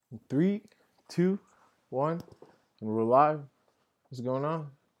Three, two, one, and we're live. What's going on?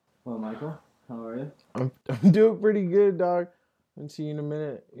 Hello, Michael. How are you? I'm doing pretty good, dog. Haven't seen you in a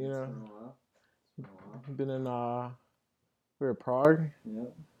minute, you know. It's been a while. I've been in we're at Prague.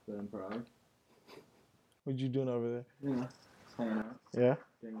 Yep, been in Prague. What you doing over there? Yeah, just hanging out, Yeah.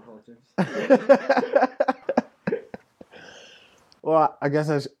 getting cultures. Well, I guess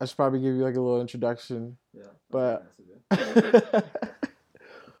I should probably give you like a little introduction. Yeah, But nice of you.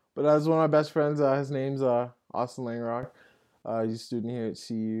 but as one of my best friends, his name's Austin Langrock. He's a student here at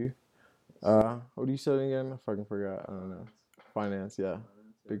CU. What are you studying again? I fucking forgot. I don't know. Finance, yeah.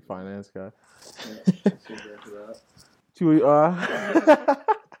 Big finance guy. Yeah, super into that.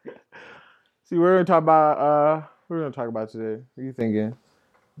 See, we're gonna talk about today. What are you thinking?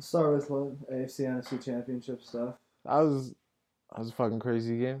 Let's start with AFC NFC Championship stuff. That was a fucking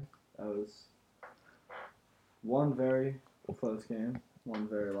crazy game. That was one very close game, one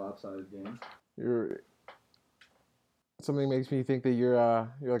very lopsided game. Something makes me think that you're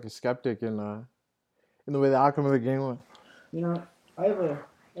like a skeptic in the way the outcome of the game went. You know, I have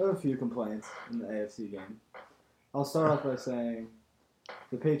a few complaints in the AFC game. I'll start off by saying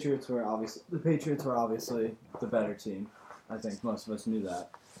the Patriots were obviously the better team. I think most of us knew that.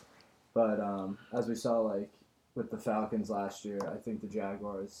 But as we saw, like with the Falcons last year, I think the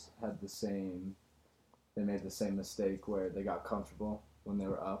Jaguars had they made the same mistake where they got comfortable when they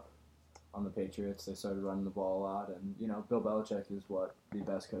were up on the Patriots. They started running the ball a lot, and Bill Belichick is the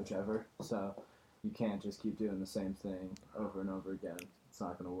best coach ever. So you can't just keep doing the same thing over and over again. It's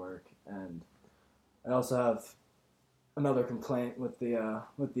not going to work. And I also have another complaint with the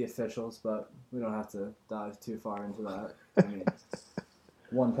officials, but we don't have to dive too far into that. I mean,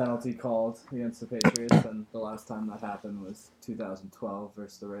 one penalty called against the Patriots, and the last time that happened was 2012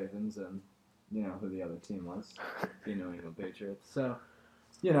 versus the Ravens, and you know who the other team was, the New England Patriots. So,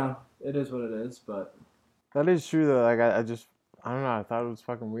 it is what it is, but... That is true, though. Like, I don't know, I thought it was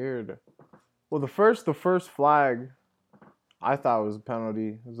fucking weird. Well, the first flag, I thought was a penalty.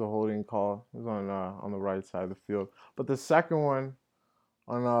 It was a holding call. It was on the right side of the field. But the second one,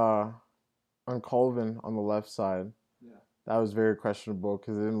 on Colvin on the left side, Yeah. that was very questionable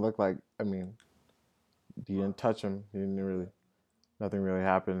because it didn't look like, he didn't touch him. Nothing really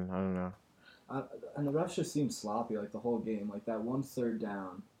happened. I don't know. And the refs just seemed sloppy, like the whole game. Like that one third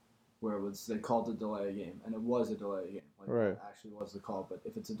down where they called a delay game, and it was a delay game. Like right. That actually was the call. But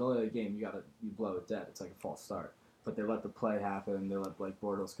if it's a delay game, you blow it dead. It's like a false start. But they let the play happen. They let Blake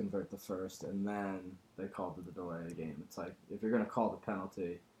Bortles convert the first, and then they called it the delay game. It's like if you're gonna call the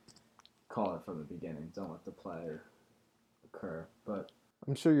penalty, call it from the beginning. Don't let the play occur. But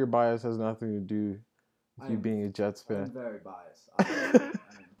I'm sure your bias has nothing to do with you being a Jets fan. I'm very biased.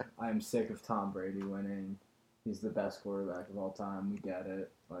 I am sick of Tom Brady winning. He's the best quarterback of all time. We get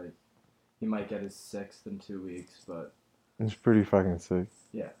it. Like, he might get his 6th in 2 weeks, but... It's pretty fucking sick.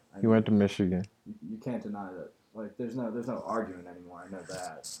 Yeah. He went to Michigan. You can't deny that. Like, there's no argument anymore. I know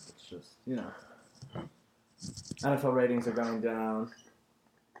that. It's just, NFL ratings are going down.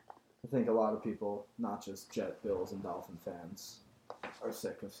 I think a lot of people, not just Jet, Bills, and Dolphin fans, are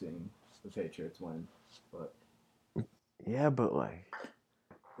sick of seeing the Patriots win. But... Yeah, but, like...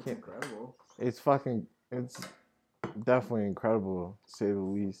 It's incredible. It's definitely incredible, to say the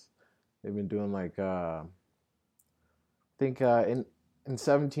least. They've been doing I think in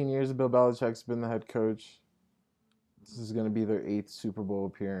 17 years Bill Belichick's been the head coach. This is going to be their 8th Super Bowl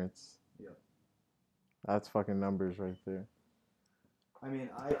appearance. Yep. That's fucking numbers right there. I mean,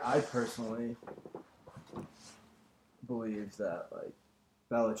 I personally believe that, like,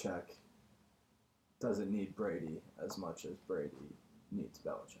 Belichick doesn't need Brady as much as Brady needs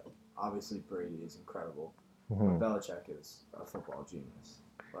Belichick. Obviously, Brady is incredible, but Belichick is a football genius.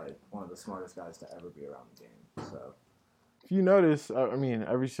 Like, one of the smartest guys to ever be around the game. So, if you notice,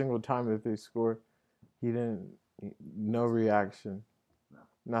 every single time that they score, no reaction. No.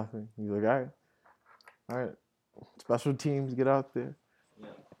 Nothing. He's like, all right, special teams, get out there.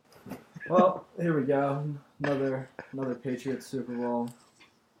 Yeah. Well, here we go. Another Patriots Super Bowl.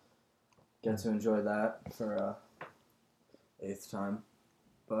 Get to enjoy that for 8th time.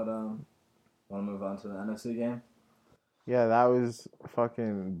 But, want to move on to the NFC game? Yeah, that was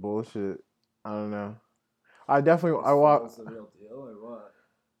fucking bullshit. I don't know. I Was the real deal or what?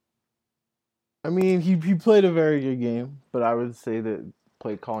 I mean, he played a very good game, but I would say that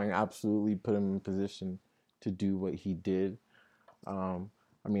play calling absolutely put him in position to do what he did. I'm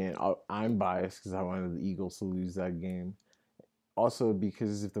biased because I wanted the Eagles to lose that game. Also,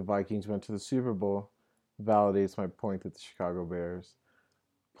 because if the Vikings went to the Super Bowl, validates my point that the Chicago Bears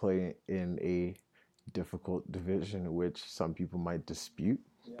play in a difficult division, which some people might dispute,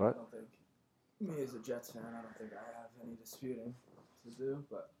 Yeah, But I don't think me as a Jets fan, I don't think I have any disputing to do.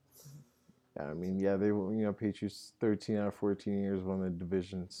 But yeah, I mean, yeah, Patriots 13 out of 14 years won the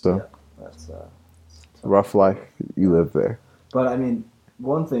division. So yeah, that's rough life you live there. But I mean,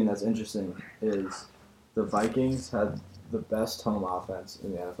 one thing that's interesting is the Vikings had the best home offense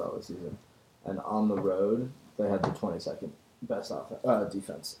in the NFL this season, and on the road they had the 22nd best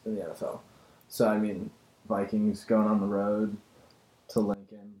defense in the NFL. So I mean, Vikings going on the road to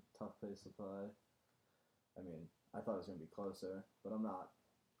Lincoln, tough place to play. I mean, I thought it was going to be closer, but I'm not.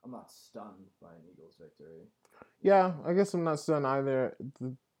 I'm not stunned by an Eagles victory. Yeah, I guess I'm not stunned either.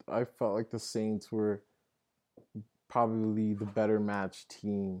 I felt like the Saints were probably the better matched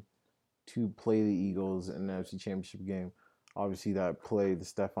team to play the Eagles in the NFC Championship game. Obviously, that play, the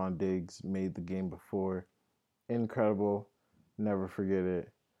Stephon Diggs made the game before. Incredible. Never forget it.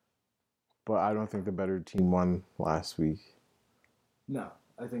 But I don't think the better team won last week. No,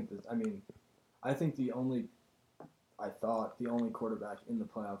 I think that. I mean, I think the only quarterback in the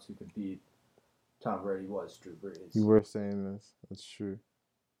playoffs who could beat Tom Brady was Drew Brees. You were saying this. That's true.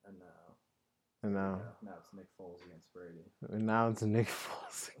 And now it's Nick Foles against Brady. And now it's Nick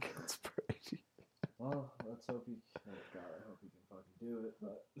Foles against Brady. Well, let's hope he. Oh God, I hope he can fucking do it.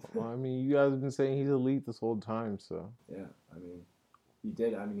 But well, I mean, you guys have been saying he's elite this whole time, so. Yeah, I mean, he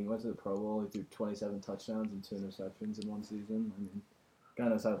did. I mean, he went to the Pro Bowl. He threw 27 touchdowns and 2 interceptions in one season. I mean, guy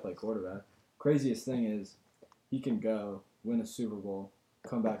knows how to play quarterback. Craziest thing is, he can go win a Super Bowl,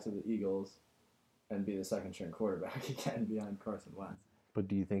 come back to the Eagles, and be the second string quarterback again behind Carson Wentz. But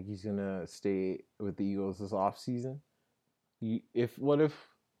do you think he's gonna stay with the Eagles this offseason? What if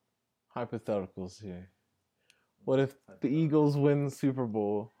hypotheticals here? What if the Eagles win the Super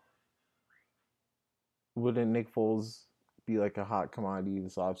Bowl? Wouldn't Nick Foles be like a hot commodity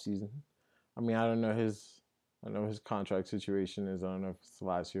this offseason? I mean, I don't know his contract situation is. I don't know if it's the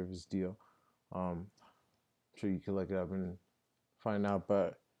last year of his deal. I'm sure you could look it up and find out.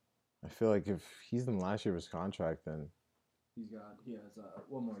 But I feel like if he's in the last year of his contract, then he has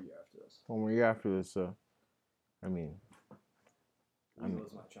one more year after this. One more year after this, so I mean,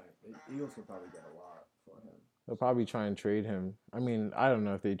 Eagles will probably get a lot for him. They'll probably try and trade him. I mean, I don't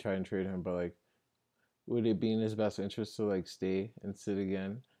know if they try and trade him, but like, would it be in his best interest to like stay and sit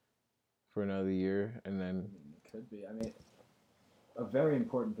again for another year and then? It could be. I mean, a very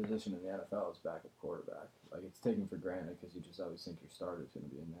important position in the NFL is backup quarterback. Like, it's taken for granted because you just always think your starter's going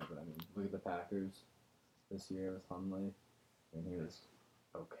to be in there. But I mean, look at the Packers this year with Hundley. I mean, he was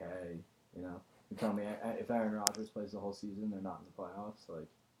okay. You know, you tell me if Aaron Rodgers plays the whole season, they're not in the playoffs. Like,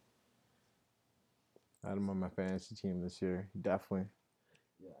 I had him on my fantasy team this year. He definitely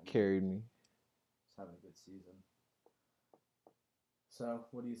carried me. He's having a good season. So,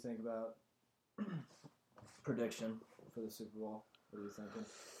 what do you think about prediction for the Super Bowl? What are you thinking?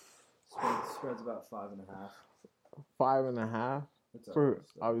 Spread's about 5.5. 5.5 for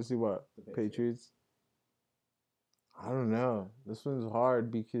obviously what the Patriots. I don't know. This one's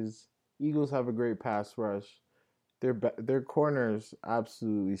hard because Eagles have a great pass rush. Their corners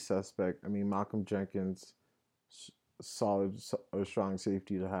absolutely suspect. I mean, Malcolm Jenkins, solid, a strong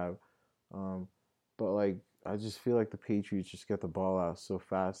safety to have. But like, I just feel like the Patriots just get the ball out so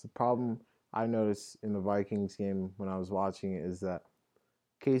fast. The problem I noticed in the Vikings game when I was watching it is that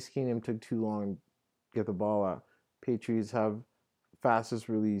Case Keenum took too long to get the ball out. Patriots have fastest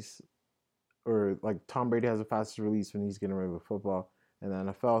release, or like Tom Brady has the fastest release when he's getting rid of the football in the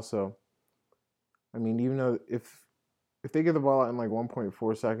NFL. So, I mean, even though if they get the ball out in like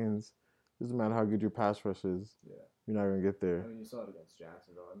 1.4 seconds, doesn't matter how good your pass rush is. Yeah. You're not gonna get there. I mean, you saw it against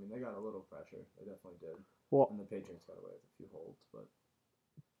Jacksonville. I mean, they got a little pressure. They definitely did. Well, and the Patriots got away with a few holds, but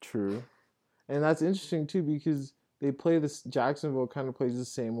true. And that's interesting too because they play this. Jacksonville kind of plays the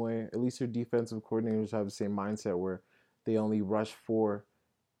same way. At least their defensive coordinators have the same mindset where they only rush 4.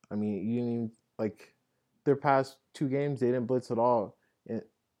 I mean, you didn't even, like, their past 2 games they didn't blitz at all.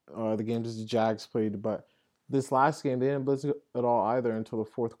 The games the Jags played, but this last game they didn't blitz at all either until the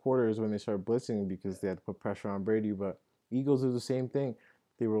fourth quarter is when they started blitzing because they had to put pressure on Brady. But Eagles do the same thing.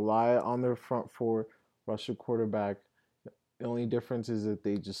 They rely on their front 4, rush the quarterback. The only difference is that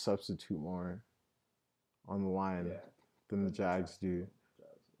they just substitute more on the line than the Jags do.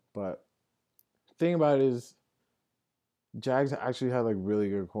 But the thing about it is Jags actually have like really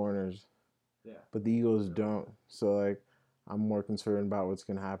good corners. Yeah. But the Eagles don't. So like I'm more concerned about what's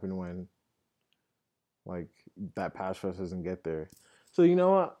gonna happen when like that pass rush doesn't get there. So you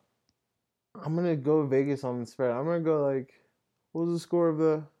know what? I'm gonna go Vegas on the spread. I'm gonna go like, what was the score of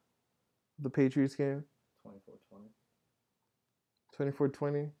the Patriots game? 24-20.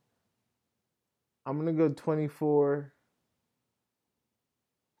 24-20. I'm gonna go 24.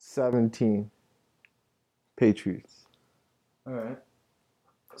 17. Patriots. All right.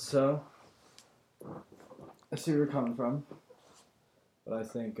 So I see where you're coming from, but I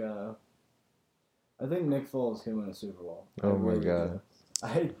think Nick Foles can win a Super Bowl. Oh my God.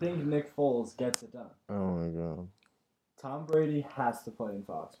 I think Nick Foles gets it done. Oh my God. Tom Brady has to play in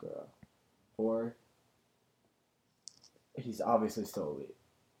Foxborough, or he's obviously still elite,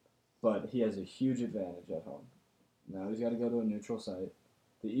 but he has a huge advantage at home. Now he's got to go to a neutral site.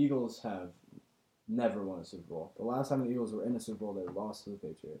 The Eagles have never won a Super Bowl. The last time the Eagles were in a Super Bowl, they lost to the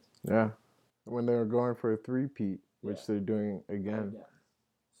Patriots. Yeah. When they were going for a three-peat, which Yeah. they're doing again.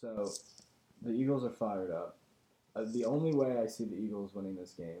 So the Eagles are fired up. The only way I see the Eagles winning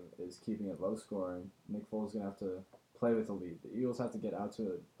this game is keeping it low scoring. Nick Foles is going to have to play with the lead. The Eagles have to get out to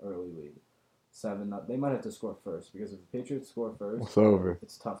an early lead. 7-0. They might have to score first, because if the Patriots score first, It's over.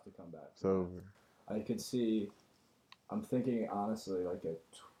 It's tough to come back. It's over. I could see, I'm thinking honestly like a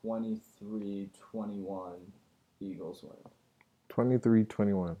 23-21 Eagles win.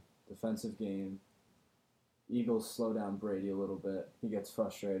 23-21. Defensive game. Eagles slow down Brady a little bit. He gets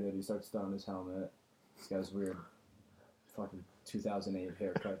frustrated. He starts throwing his helmet. This guy's weird fucking 2008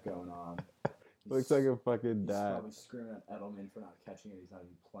 haircut going on. Looks like a fucking He's dad. probably screaming at Edelman for not catching it. He's not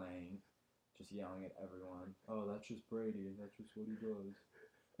even playing. Just yelling at everyone. Oh, that's just Brady. That's just what he does.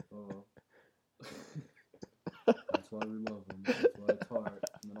 Oh. That's why we love him. That's why it's hard.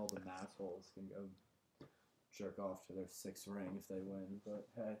 And then all the massholes can go jerk off to their 6th ring if they win. But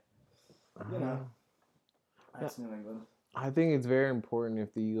hey, you know, that's New England. I think it's very important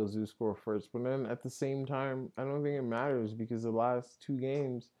if the Eagles do score first. But then at the same time, I don't think it matters, because the last 2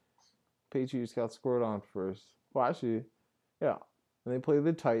 games, Patriots got scored on first. Well, actually, yeah. And they play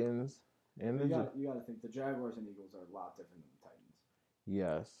the Titans. And you got to think the Jaguars and Eagles are a lot different than the Titans.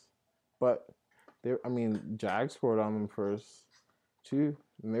 Yes. But, Jags scored on them first, too.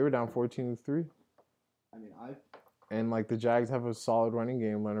 And they were down 14-3. And, the Jags have a solid running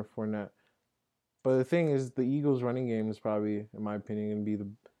game, Leonard Fournette. But the thing is, the Eagles' running game is probably, in my opinion, going to be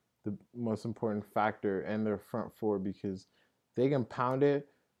the most important factor, and their front four, because they can pound it.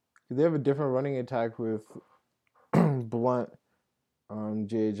 They have a different running attack with Blunt,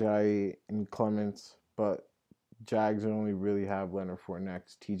 J.J. and Clements, but Jags only really have Leonard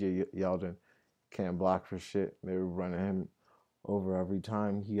Fournette. T.J. Yeldon can't block for shit. They were running him over every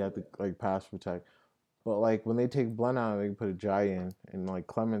time. He had to pass protect. But when they take Blunt out, they can put a Jai in, and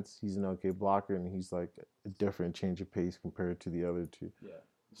Clements, he's an okay blocker, and he's a different change of pace compared to the other two. Yeah.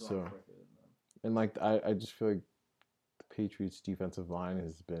 So, and I just feel like the Patriots' defensive line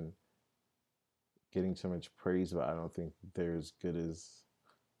has been getting so much praise, but I don't think they're as good as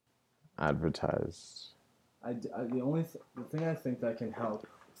advertised. The thing I think that can help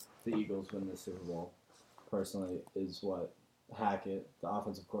the Eagles win the Super Bowl, personally, is what Hackett, the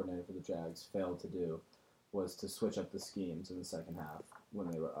offensive coordinator for the Jags, failed to do, was to switch up the schemes in the second half when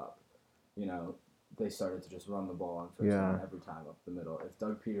they were up. They started to just run the ball on first down every time up the middle. If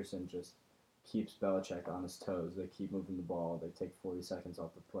Doug Peterson just keeps Belichick on his toes, they keep moving the ball, they take 40 seconds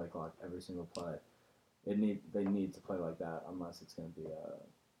off the play clock every single play. They need to play like that, unless it's going to be a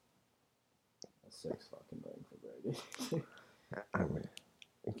 6 fucking ring for Brady.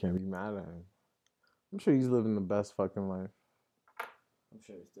 You can't be mad at him. I'm sure he's living the best fucking life. I'm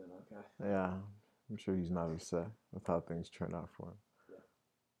sure he's doing okay. Yeah, I'm sure he's not upset with how things turn out for him. Yeah.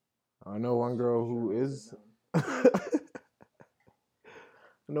 I know one girl who is. I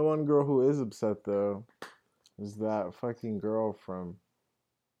know one girl who is upset though. Is that fucking girl from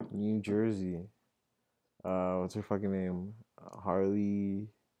New Jersey? What's her fucking name? Harley.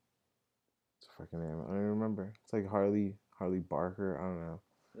 What's her fucking name? I don't even remember. It's Harley Barker. I don't know.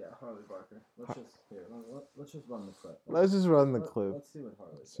 Yeah, Harley Barker. Let's just run the clip. Let's just run the clip. Let's see what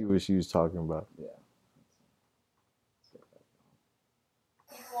Harley said. See what she was talking about. Yeah.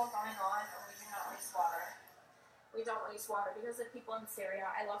 People going on, and we do not waste water. We don't waste water because of people in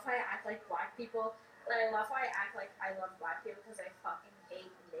Syria. I love how I act like black people, but I love how I act like I love black people because I fucking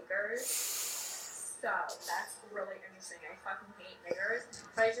hate niggers. So that's really interesting. I fucking hate niggers,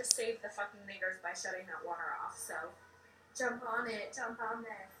 but I just saved the fucking niggers by shutting that water off. So jump on it, jump on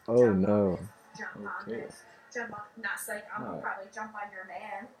this. Oh jump no. On this, jump on this. Jump on. Not like I'm gonna probably jump on your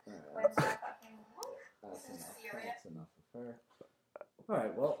man. That's enough of her. All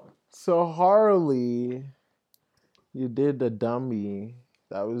right, well. So Harley, you did the dummy.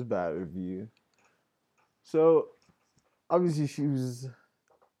 That was bad of you. So obviously she was,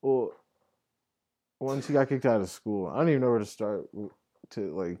 when she got kicked out of school, I don't even know where to start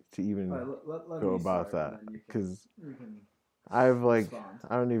to even go about that, because I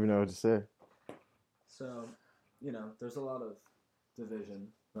don't even know what to say. So, there's a lot of division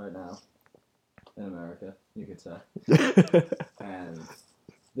right now in America, you could say. And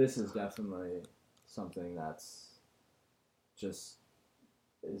this is definitely something that's just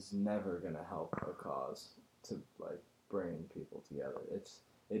is never gonna help a cause to like bring people together.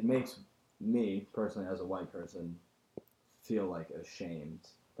 It makes me personally as a white person feel like ashamed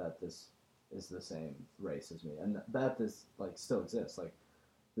that this is the same race as me, and that this like still exists. Like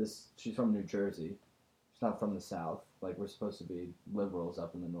this, she's from New Jersey. She's not from the South. Like we're supposed to be liberals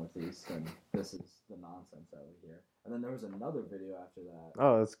up in the Northeast, and this is the nonsense that we hear. And then there was another video after that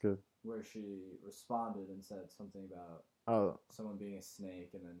Oh, that's good. where she responded and said something about Oh, someone being a snake,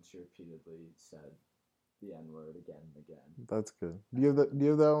 and then she repeatedly said the N word again and again. that's good. Do you have that? Do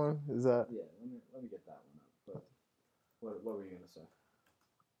you have that one? Is that? Yeah, let me get that one up. But what were you gonna say?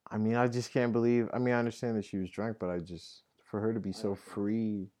 I mean, I just can't believe. I mean, I understand that she was drunk, but I just for her to be so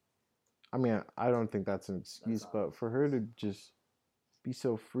free. I mean, I don't think that's an excuse, but for her to just be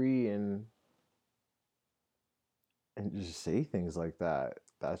so free and just say things like that,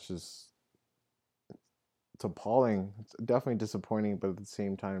 that's just it's appalling. It's definitely disappointing, but at the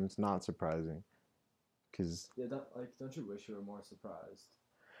same time, it's not surprising. Because Yeah, don't you wish you were more surprised?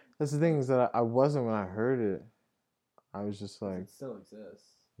 that's the thing is that I wasn't when I heard it. I was just like, it still exists.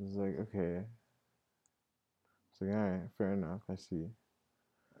 I was like, okay. It's like, all right, fair enough. I see.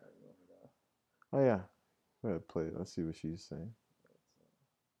 Oh yeah, go ahead, play it. Let's see what she's saying.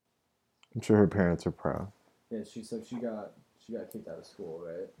 I'm sure her parents are proud. Yeah, she got kicked out of school,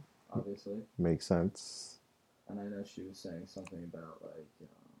 right? Obviously. Makes sense. And I know she was saying something about like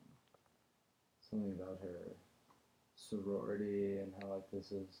something about her sorority and how like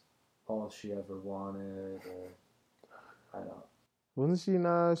this is all she ever wanted, or I don't. Wasn't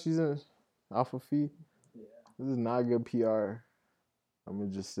she she's in Alpha Phi? Yeah. This is not good PR. I'm gonna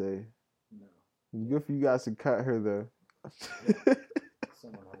just say. No. It's good for you guys to cut her though.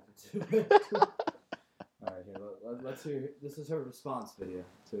 Someone had to do it. All right, here. Let's hear. This is her response video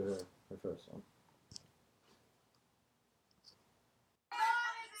to her first one.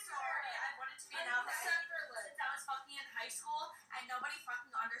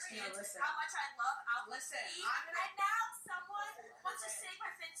 How much I love Alpha Phi, and now someone wants to stick my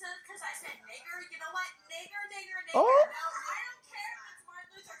fence because I said nigger. You know what? Nigger. Oh. No, I don't care if it's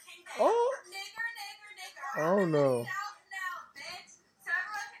Martin Luther King Day. Oh. Nigger. Oh no. Now, bitch. So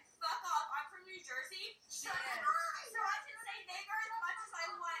everyone can fuck off. I'm from New Jersey. So I can say nigger as much as I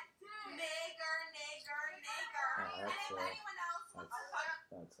want. Nigger. And if anyone else wants to fuck.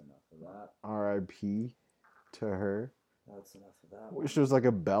 That's enough of that. R.I.P. to her. That's enough of that. Wish there was like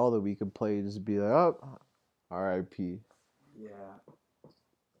a bell that we could play, just be like, oh, R.I.P. Yeah.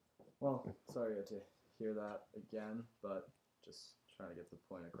 Well, sorry to hear that again, but just trying to get the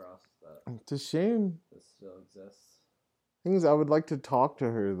point across that It's a shame. this still exists. Things I would like to talk to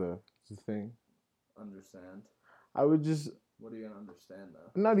her though. Is the thing. Understand. I would just. What are you gonna understand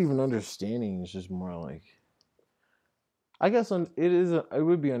though? Not even understanding. It's just more like. I guess it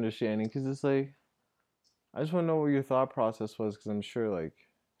would be understanding because it's like. I just want to know what your thought process was because I'm sure like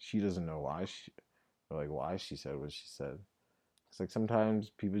she doesn't know why she said what she said. It's like sometimes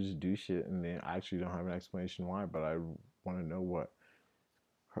people just do shit and they actually don't have an explanation why. But I want to know what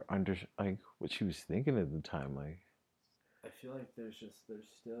her what she was thinking at the time. Like I feel like there's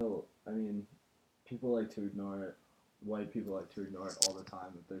still. I mean, people like to ignore it. White people like to ignore it all the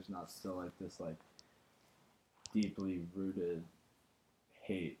time. But there's not still like this like deeply rooted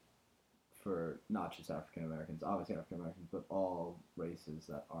hate for not just African Americans, obviously African Americans, but all races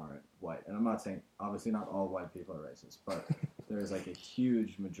that aren't white. And I'm not saying, obviously not all white people are racist, but there's like a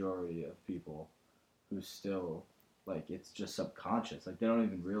huge majority of people who still, like, it's just subconscious. Like, they don't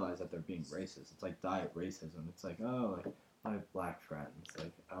even realize that they're being racist. It's like diet racism. It's like, oh, like, I have black friends.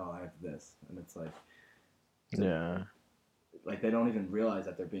 Like, oh, I have this. And it's like, yeah. Like, they don't even realize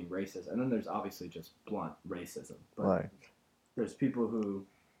that they're being racist. And then there's obviously just blunt racism. But like there's people who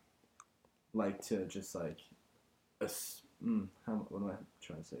like to just like, what am I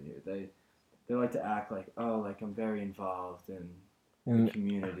trying to say here? They like to act like, oh, like I'm very involved in the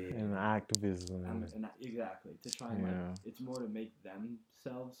community and activism. And exactly to try and like, it's more to make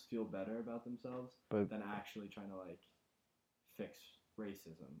themselves feel better about themselves than actually trying to like fix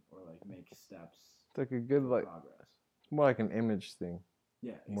racism or like make steps. It's like a good like progress. More like an image thing.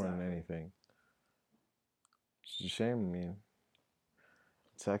 Yeah, exactly. More than anything. It's a shame. I mean,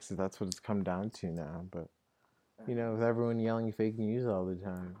 it's actually that's what it's come down to now. But you know, with everyone yelling fake news all the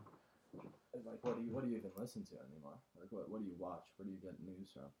time. Like, what do you even listen to anymore? Like, what do you watch? Where do you get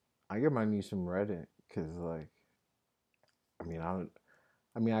news from? I get my news from Reddit because, like, I mean,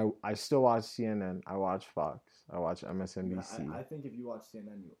 I mean, I still watch CNN. I watch Fox. I watch MSNBC. I think if you watch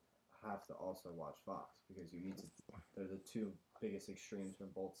CNN, you have to also watch Fox because you need to. They're the two biggest extremes from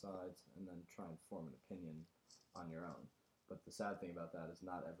both sides, and then try and form an opinion on your own. But the sad thing about that is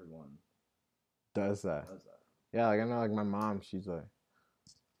not everyone does that. Yeah, like I know, like my mom, she's like,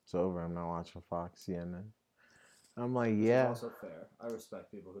 it's over. I'm not watching Fox, CNN. I'm like, yeah. It's also fair. I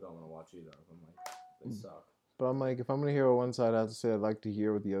respect people who don't want to watch either of them. Like, they suck. But I'm like, if I'm gonna hear what one side has to say, I'd like to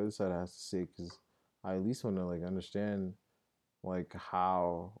hear what the other side has to say, because I at least want to like understand, like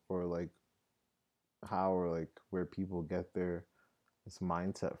how or where people get this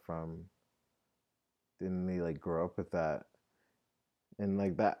mindset from. Then they like grow up with that, and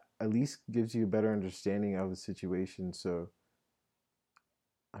like that at least gives you a better understanding of the situation. So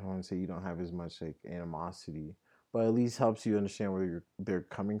I don't want to say you don't have as much like animosity, but at least helps you understand where they're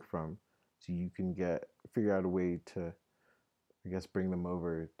coming from, so you can figure out a way to, I guess, bring them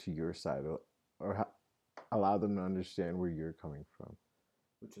over to your side, or allow them to understand where you're coming from.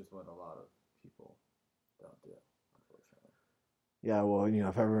 Which is what a lot of people don't do, unfortunately. Yeah, well,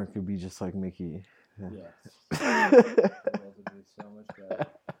 if everyone could be just like Mickey. Yeah. The world would be so much better.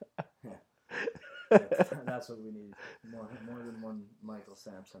 That's what we need. More than one Michael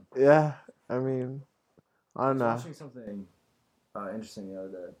Sampson. Yeah, I mean, I don't know. I was watching something interesting the other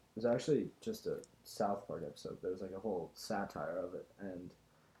day. It was actually just a South Park episode. There was like a whole satire of it, and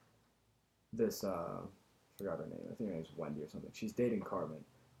this I forgot her name. I think her name's Wendy or something. She's dating Cartman,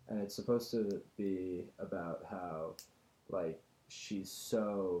 and it's supposed to be about how like she's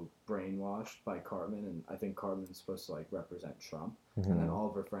so brainwashed by Cartman, and I think Cartman's supposed to like represent Trump, and then all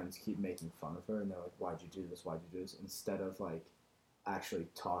of her friends keep making fun of her, and they're like, "Why'd you do this? Why'd you do this?" Instead of like actually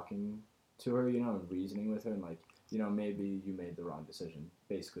talking to her, and reasoning with her, and like, maybe you made the wrong decision.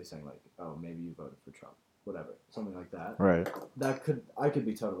 Basically saying like, "Oh, maybe you voted for Trump." Whatever, something like that. Right. I could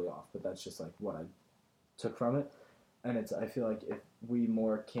be totally off, but that's just like what I took from it, and I feel like if we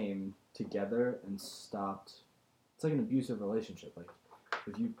more came together and stopped. It's like an abusive relationship. Like,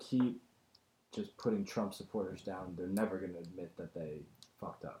 if you keep just putting Trump supporters down, they're never going to admit that they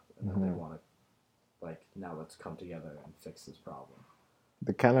fucked up. And then they want to, like, now let's come together and fix this problem.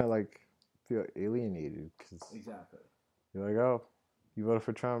 They kind of, like, feel alienated. Cause exactly. You're like, oh, you voted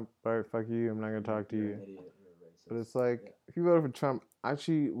for Trump. All right, fuck you. I'm not going to talk to you. You're an idiot. You're a racist. But it's like, if you voted for Trump, I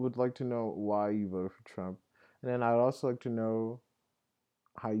actually would like to know why you voted for Trump. And then I would also like to know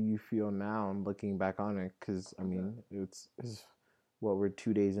how you feel now looking back on it, because I mean it's we're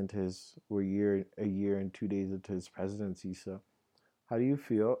 2 days into we're a year and 2 days into his presidency. So how do you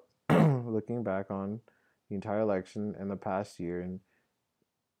feel looking back on the entire election and the past year, and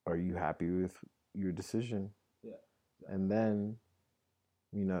are you happy with your decision? Yeah. And then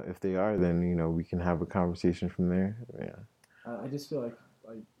if they are, then we can have a conversation from there. Yeah. I just feel like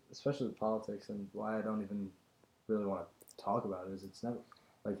especially with politics, and why I don't even really want to talk about it is it's never.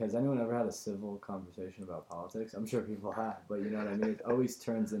 Like, has anyone ever had a civil conversation about politics? I'm sure people have, but you know what I mean? It always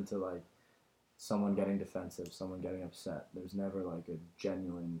turns into, like, someone getting defensive, someone getting upset. There's never, like, a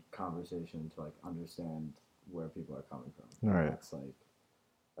genuine conversation to, like, understand where people are coming from. Right. That's, like,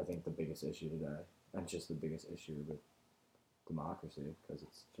 I think the biggest issue today, and just the biggest issue with democracy, because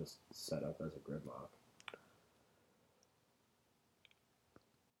it's just set up as a gridlock.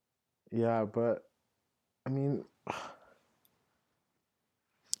 Yeah, but, I mean...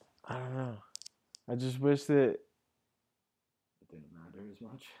 I don't know. I just wish that it didn't matter as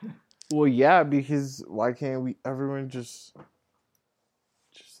much. Well, yeah, because why can't everyone just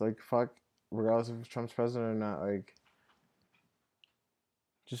like fuck, regardless if Trump's president or not, like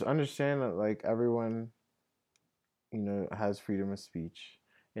just understand that like everyone, has freedom of speech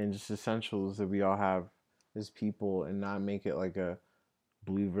and just essentials that we all have as people, and not make it like a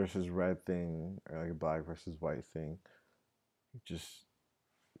blue versus red thing or like a black versus white thing.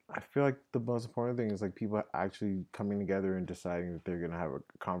 I feel like the most important thing is like people actually coming together and deciding that they're going to have a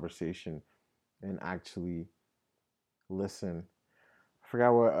conversation and actually listen. I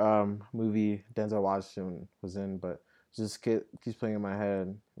forgot what movie Denzel Washington was in, but just keeps playing in my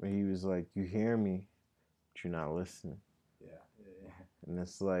head when he was like, "You hear me, but you're not listening." Yeah. And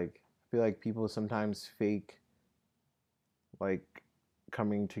it's like, I feel like people sometimes fake like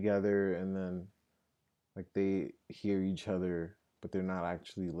coming together, and then like they hear each other, but they're not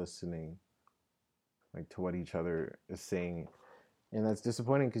actually listening like to what each other is saying. And that's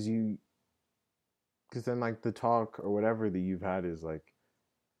disappointing because then like the talk or whatever that you've had is like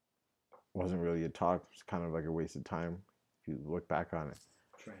wasn't really a talk. It's kind of like a waste of time if you look back on it.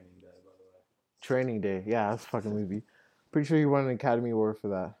 Training Day, by the way. Training Day. Yeah, that's a fucking movie. Pretty sure he won an Academy Award for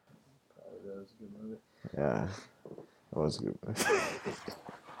that. Probably that was a good movie. Yeah. That was good.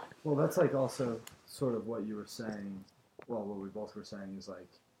 Well, that's like also sort of what you were saying. Well, what we both were saying is like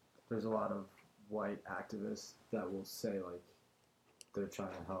there's a lot of white activists that will say like they're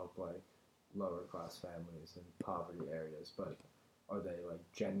trying to help like lower class families in poverty areas, but are they like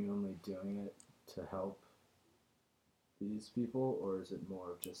genuinely doing it to help these people, or is it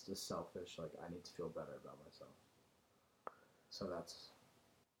more of just a selfish like I need to feel better about myself? So that's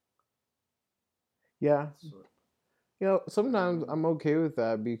Yeah. sort Sometimes I'm okay with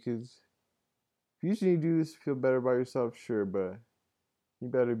that because if you usually do this to feel better about yourself, sure, but you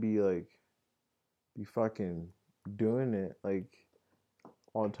better be fucking doing it like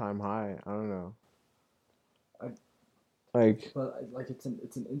all time high. I don't know. but like it's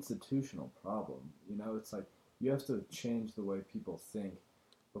an institutional problem. You know, it's like you have to change the way people think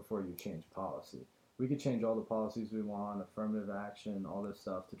before you change policy. We could change all the policies we want, affirmative action, all this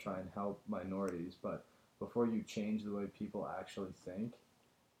stuff to try and help minorities, but before you change the way people actually think,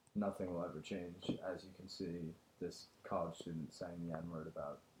 nothing will ever change. As you can see, this college student saying the N word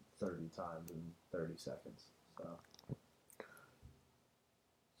about 30 times in 30 seconds. So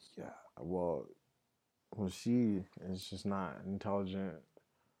Yeah. Well, she is just not an intelligent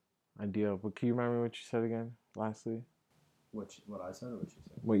idea. But can you remind me what you said again? Lastly, what I said or what you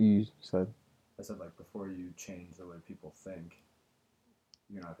said? what you said. I said like before you change the way people think,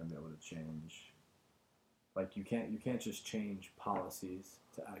 you're not gonna be able to change. Like you can't just change policies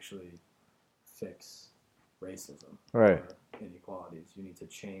to actually fix racism Right. or inequalities. You need to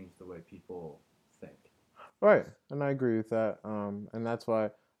change the way people think. Right, and I agree with that. And that's why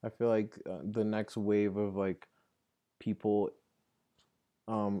I feel like the next wave of like people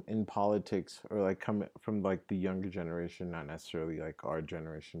in politics or like coming from like the younger generation, not necessarily like our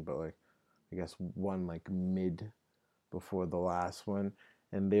generation, but like I guess one like mid before the last one,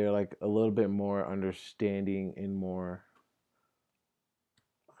 and they're like a little bit more understanding and more.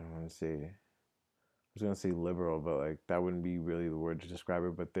 I don't want to say. I was gonna say liberal, but like that wouldn't be really the word to describe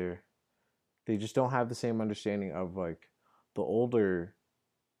it. But they just don't have the same understanding of like the older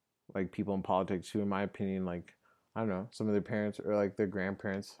like people in politics who, in my opinion, like I don't know, some of their parents or like their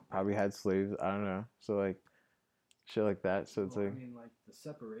grandparents probably had slaves. I don't know, so like shit like that. So it's Well, like I mean, like the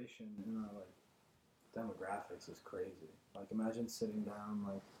separation in our like demographics is crazy. Like imagine sitting down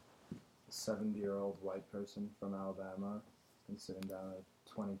like a 70-year-old white person from Alabama and sitting down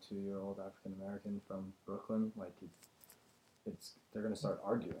a 22-year-old African American from Brooklyn. Like it's they're gonna start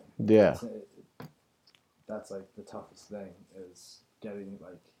arguing. yeah, That's like the toughest thing is getting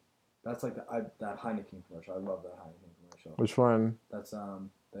like that's like that Heineken commercial. I love that Heineken commercial. which one? That's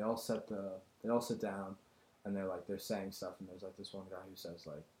they all sit down and they're saying stuff, and there's like this one guy who says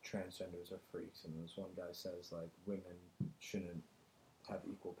like transgenders are freaks, and this one guy says like women shouldn't have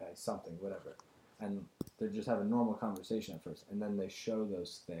equal pay, something, whatever. And they're just having a normal conversation at first, and then they show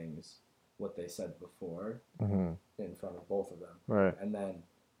those things, what they said before, in front of both of them, Right. and then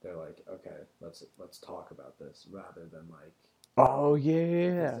they're like, okay, let's talk about this, rather than like. Oh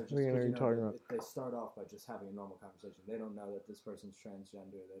yeah, Just, we know what you're talking about. They start off by just having a normal conversation. They don't know that this person's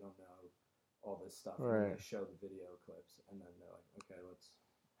transgender. They don't know all this stuff. And then Right. they show the video clips, and then they're like, okay, let's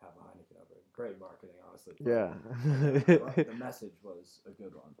have a Heineken over. Great marketing, honestly. Yeah. But the message was a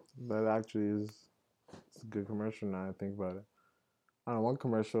good one. That actually is it's a good commercial now I think about it. I don't know, one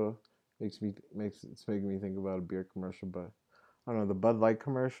commercial it's making me think about a beer commercial, but I don't know, the Bud Light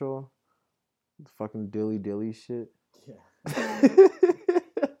commercial, the fucking dilly dilly shit. Yeah.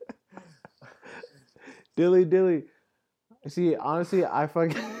 Dilly dilly. See, honestly, I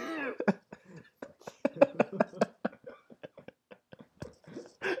fucking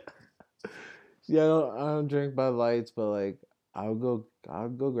yeah, I don't drink Bud Lights, but like I'll go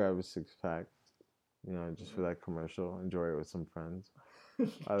grab a 6-pack, just for that commercial. Enjoy it with some friends.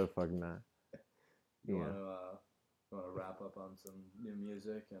 Why the fuck not? You want to wrap up on some new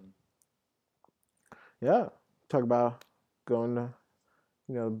music and yeah, talk about going to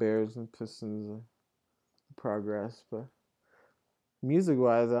the Bears and Pistons progress, but music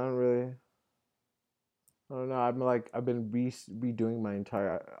wise, I don't know. I've been redoing my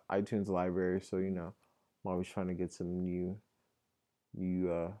entire iTunes library, so I'm always trying to get some new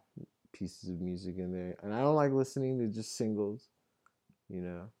pieces of music in there, and I don't like listening to just singles.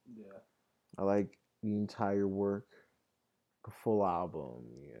 Yeah. I like the entire work, a full album,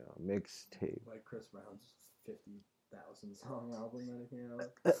 mixtape. Like Chris Brown's 50,000 song album that he came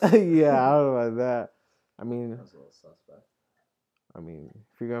out. Yeah, I don't know about that. I mean, that's a little suspect. I mean,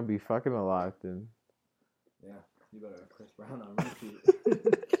 if you're gonna be fucking a lot, then yeah, you better have Chris Brown on repeat.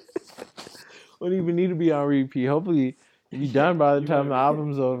 wouldn't even need to be on repeat. Hopefully, You done by the You time the better-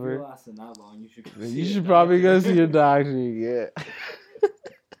 album's If you're over. lasting that long, you should. Go You see should a probably go doctor. see a doctor. Yeah.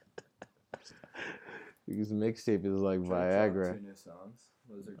 Because the mixtape is like Drake dropped Viagra. 2 new songs.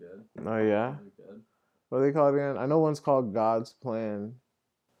 Those are good. Oh yeah. Those are good. What are they called again? I know one's called God's Plan.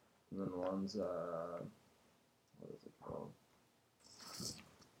 And then one's what is it called?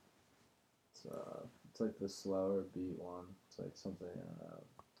 It's like the slower beat one. It's like something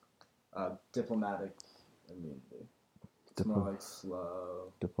diplomatic immunity. It's more like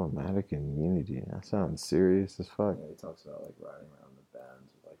slow. Diplomatic immunity. That sounds serious as fuck. Yeah, he talks about like riding around the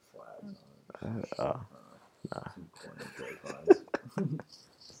bends with like flags on it. Nah. Some corny Drake lines.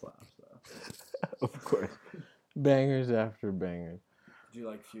 Slaps though. Of course. Bangers after bangers. Did you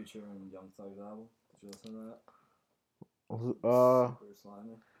like Future and Young Thug's album? Did you listen to that? Super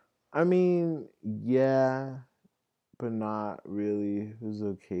slimy. I mean, yeah, but not really. It was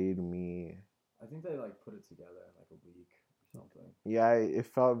okay to me. I think they like put it together in like a week or something. Yeah, it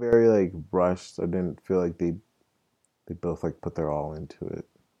felt very like rushed. I didn't feel like they both like put their all into it,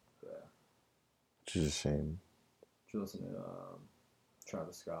 Yeah. which is a shame. Did you listen to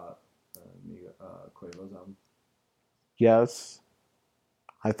Travis Scott and Quavo's album? Yes,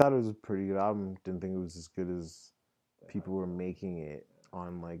 I thought it was a pretty good album. Didn't think it was as good as people were making it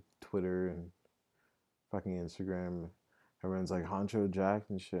on like Twitter and fucking Instagram. Everyone's like Honcho Jack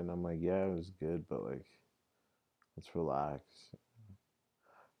and shit, and I'm like, yeah, it was good, but like, let's relax.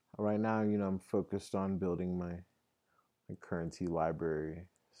 Right now, you know, I'm focused on building my currency library,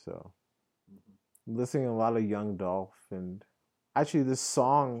 so I'm listening to a lot of Young Dolph, and actually this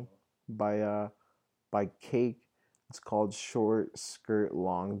song by Cake, it's called Short Skirt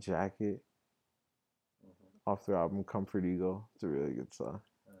Long Jacket, off their album Comfort Eagle. It's a really good song.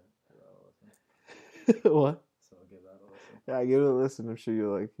 What? So I'll give that a listen. Yeah, give it a listen. I'm sure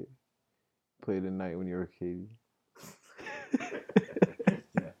you'll like it. Play it at night when you're with Katie.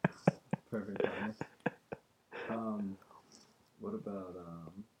 Yeah, perfect timing. What about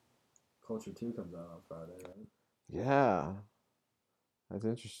Culture 2 comes out on Friday, right? Yeah, that's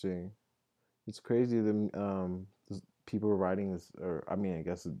interesting. It's crazy that people are writing this, or I mean, I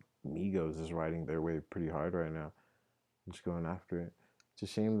guess Migos is writing their way pretty hard right now, just going after it. It's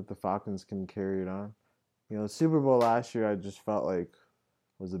a shame that the Falcons can carry it on. You know, Super Bowl last year, I just felt like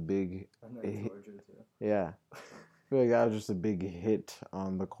was a big, And then Georgia too. yeah. I feel like that was just a big hit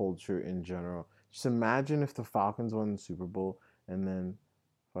on the culture in general. Just imagine if the Falcons won the Super Bowl and then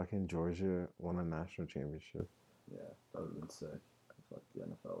fucking Georgia won a national championship. Yeah, that would have been sick. If like the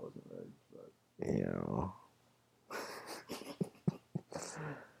NFL wasn't rigged, but You know.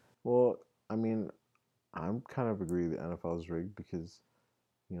 Well, I mean, I'm kind of agree the NFL is rigged because,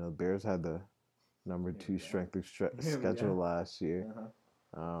 you know, Bears had the number 2 strength of schedule last year.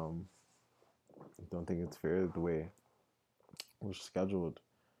 Don't think it's fair the way it was scheduled.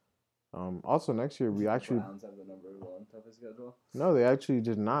 Also, next year we actually Browns have the number 1 toughest schedule. No, they actually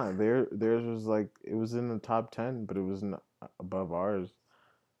did not. Theirs was like it was in the top 10, but it was not above ours.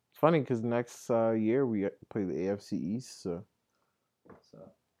 It's funny because next year we play the AFC East, so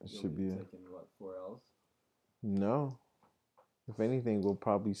it should be taking what 4 L's. No. If anything, we'll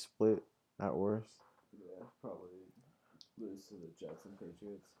probably split at worst. Yeah, probably lose to the Jets and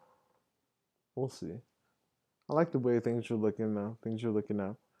Patriots. We'll see. I like the way things are looking now. Things are looking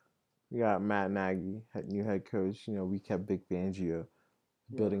up. We got Matt Nagy, new head coach. You know, we kept Vic Fangio,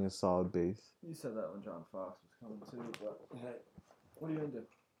 building a solid base. You said that when John Fox was coming too, but hey, what are you gonna do?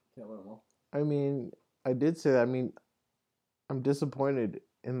 Can't win them all. I mean, I did say that. I mean, I'm disappointed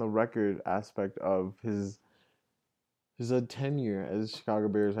in the record aspect of his tenure as Chicago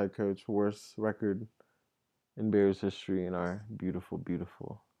Bears head coach. Worst record in Bears history, in our beautiful,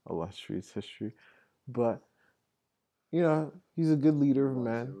 beautiful, illustrious history. But, you know, he's a good leader,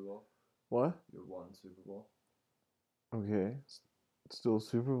 man. Super Bowl. What? You won Super Bowl. Okay. Still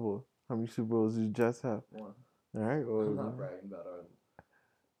Super Bowl. How many Super Bowls did the Jets have? 1. All right. Well, I'm not bragging about our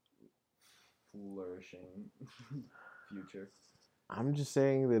flourishing future. I'm just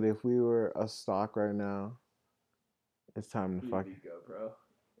saying that if we were a stock right now, it's time to fuck. You'd be GoPro.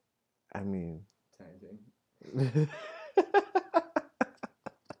 I mean, Tanking.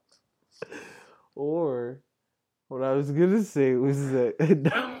 or what I was gonna say was that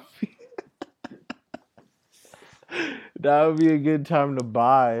that would be a good time to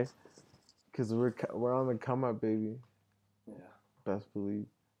buy, because we're on the come up, baby. Yeah. Best believe.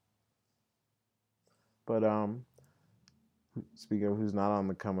 But speaking of who's not on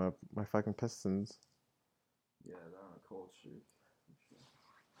the come up, my fucking Pistons. Yeah, they're on a cold streak.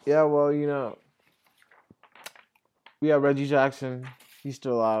 Yeah, well, you know, we got Reggie Jackson. He's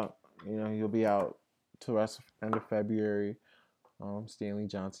still out. You know, he'll be out to rest end of February. Stanley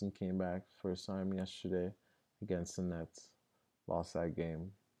Johnson came back for a time yesterday against the Nets. Lost that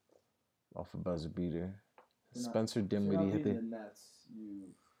game off a buzzer beater. Spencer Dinwiddie hit the Nets.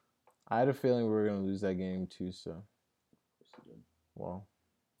 I had a feeling we were gonna lose that game too. So, well,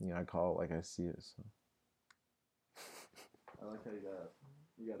 I call it like I see it. So. I like how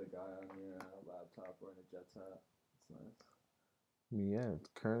you got a guy on your laptop wearing a Jets hat. It's nice. I mean, yeah, it's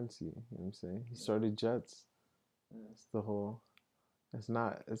currency. You know what I'm saying? He started Jets. Yeah. It's the whole. It's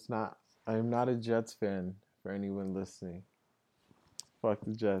not. I'm not a Jets fan for anyone listening. Fuck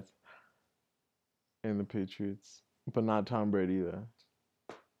the Jets and the Patriots, but not Tom Brady though.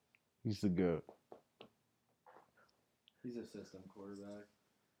 He's the GOAT. He's a system quarterback.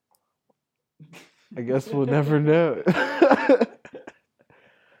 I guess we'll never know.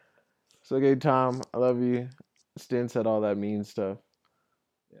 So, okay, Tom, I love you. Stan said all that mean stuff.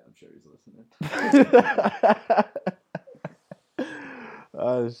 Yeah, I'm sure he's listening.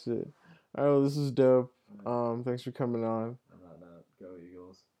 Oh, shit. All right, well, this is dope. Thanks for coming on. I'm not. Go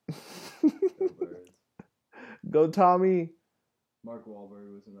Eagles. Go Birds. Go Tommy. Mark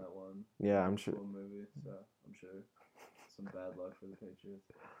Wahlberg was in that one. Yeah, I'm sure. Cool movie, so I'm sure some bad luck for the Patriots.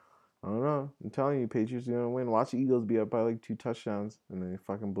 I don't know. I'm telling you, Patriots are going to win. Watch the Eagles be up by like 2 touchdowns, and then they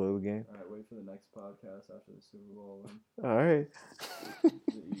fucking blow the game. All right, wait for the next podcast after the Super Bowl win. All right.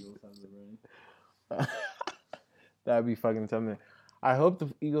 The Eagles have the ring. That'd be fucking something. I hope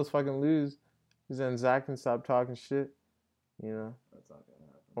the Eagles fucking lose, because then Zach can stop talking shit. You know? That's not going to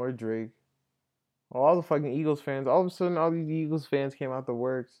happen. Or Drake. Or all the fucking Eagles fans. All of a sudden, all these Eagles fans came out the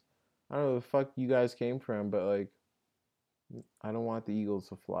works. I don't know where the fuck you guys came from, but like, I don't want the Eagles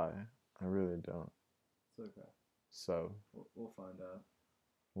to fly. I really don't. It's okay. So. We'll find out.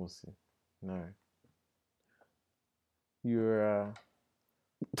 We'll see. All right. You're,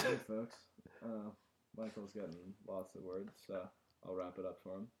 Hey, folks. Michael's getting lots of words, so I'll wrap it up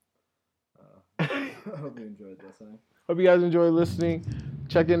for him. I hope you enjoyed listening. Hope you guys enjoy listening.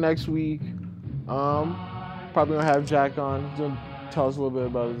 Check in next week. Probably gonna have Jack on. He's gonna tell us a little bit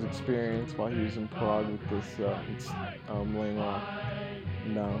about his experience while he was in Prague with this laying off.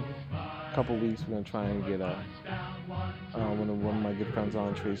 And a couple weeks we're gonna try and get one of my good friends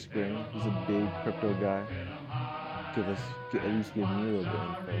on, Trey Spring. He's a big crypto guy. At least give me a little bit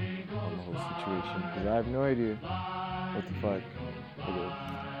of info on the whole situation, because I have no idea what the fuck it is.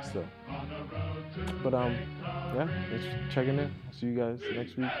 So, but yeah, thanks for checking in. See you guys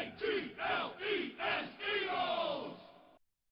next week.